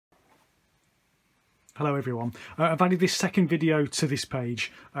Hello everyone. I've added this second video to this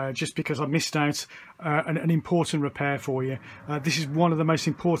page just because I missed out an important repair for you. This is one of the most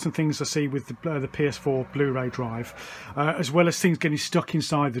important things I see with the PS4 Blu-ray drive, as well as things getting stuck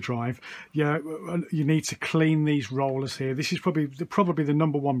inside the drive. You need to clean these rollers here. This is probably the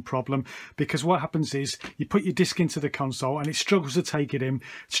number one problem, because what happens is you put your disc into the console and it struggles to take it in,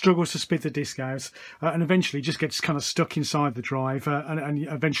 struggles to spit the disc out, and eventually just gets kind of stuck inside the drive, and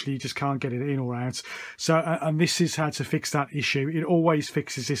eventually you just can't get it in or out. So and this is how to fix that issue. It always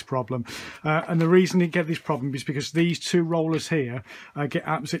fixes this problem, and the reason you get this problem is because these two rollers here get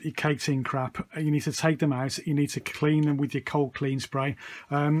absolutely caked in crap. You need to take them out. You need to clean them with your cold clean spray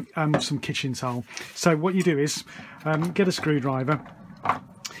and some kitchen towel. So what you do is get a screwdriver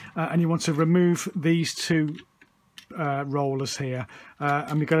and you want to remove these two rollers here,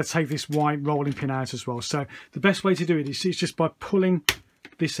 and we've got to take this white rolling pin out as well. So the best way to do it is just by pulling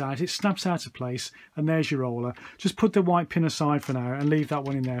this out. It snaps out of place, and there's your roller. Just put the white pin aside for now and leave that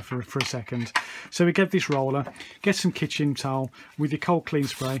one in there for a second. So we get this roller, get some kitchen towel with your cold clean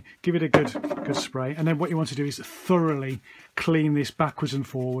spray, give it a good spray, and then what you want to do is thoroughly clean this backwards and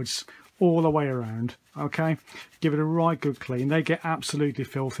forwards all the way around. Okay, give it a right good clean. They get absolutely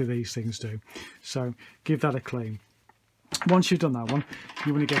filthy, these things do, so give that a clean. Once you've done that one,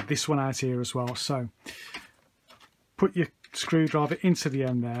 you want to get this one out here as well. So put your screwdriver into the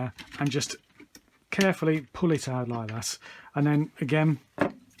end there and just carefully pull it out like that, and then again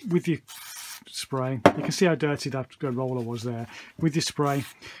with your spray, you can see how dirty that roller was there. With your spray,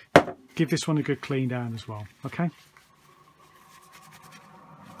 give this one a good clean down as well. Okay,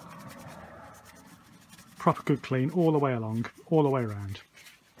 proper good clean all the way along, all the way around.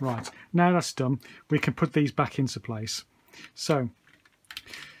 Right, now that's done, we can put these back into place. So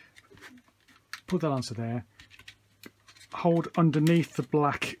put that onto there, hold underneath the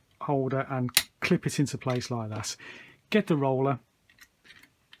black holder and clip it into place like that. Get the roller,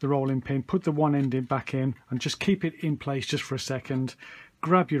 the rolling pin, put the one end back in and just keep it in place just for a second.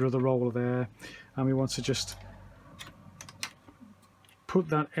 Grab your other roller there, and we want to just put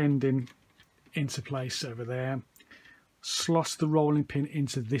that end into place over there. Slot the rolling pin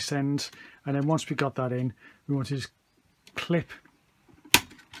into this end, and then once we got that in, we want to just clip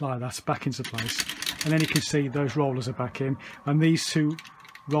like that back into place. And then you can see those rollers are back in, and these two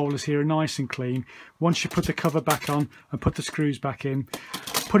rollers here are nice and clean. Once you put the cover back on and put the screws back in,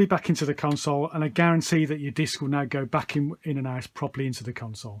 put it back into the console, and I guarantee that your disc will now go back in and out properly into the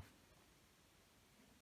console.